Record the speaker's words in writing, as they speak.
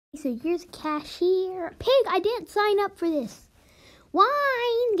So here's the cashier. Pig, I didn't sign up for this.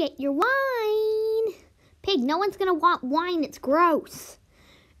 Wine, get your wine. Pig, no one's gonna want wine, it's gross.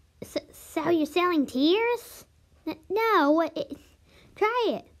 So you're selling tears? No, try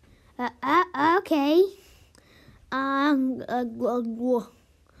it. Okay. Wow, that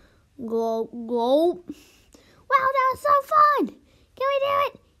was so fun. Can we do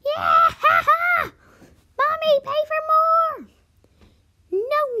it? Yeah, ha ha. Mommy, pay for more. No.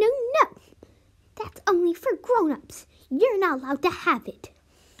 That's only for grown-ups. You're not allowed to have it.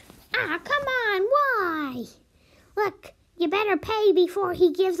 Ah, come on, why? Look, you better pay before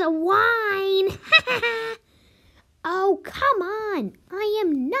he gives a wine. Oh, come on. I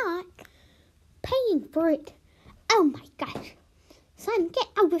am not paying for it. Oh, my gosh. Son, get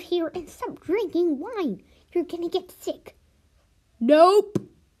out of here and stop drinking wine. You're gonna get sick. Nope.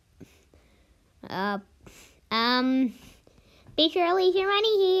 Be sure to leave your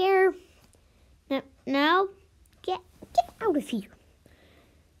money here. No. Get out of here.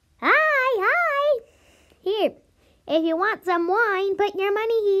 Hi. Here, if you want some wine, put your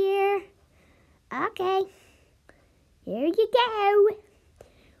money here. Okay. Here you go.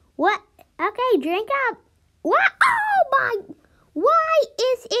 What? Okay, drink up. What? Oh my! Why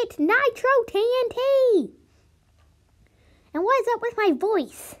is it nitro TNT? And what is up with my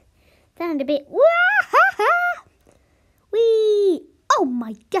voice? Sounded a bit. Wee! Oh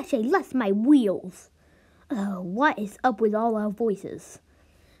my gosh, I lost my wheels. What is up with all our voices?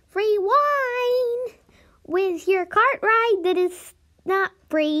 Free wine with your cart ride that is not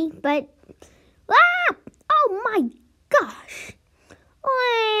free, but oh my gosh!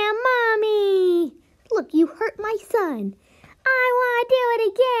 Mommy! Look, you hurt my son. I want to do it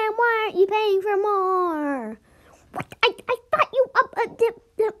again. Why aren't you paying for more? What? I thought you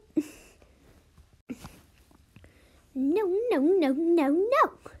No.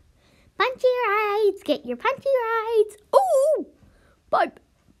 Punchy rides. Get your punchy rides. Ooh! Bye,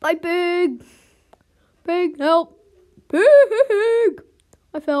 Pig. Pig, help. Pig!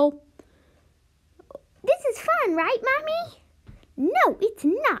 I fell. This is fun, right, Mommy? No, it's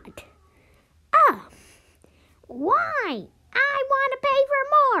not. Why? I want to pay for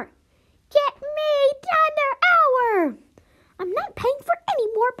more. Get me another hour. I'm not paying for any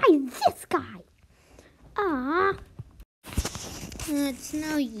more by this guy. It's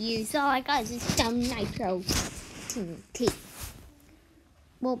no use. All I got is some nitro TNT.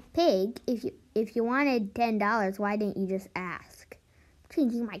 Well, Pig, if you wanted $10, why didn't you just ask? I'm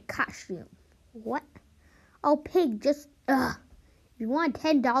changing my costume. What? Oh, Pig, just If you want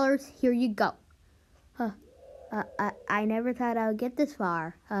 $10, here you go. I never thought I would get this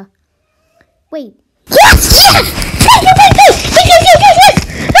far. Wait. Yes! Thank you! Thank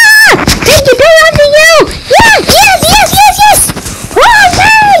you, belong to you! Yes!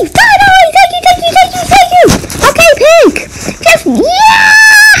 Okay! Finally! Thank you! Okay, Pig! Just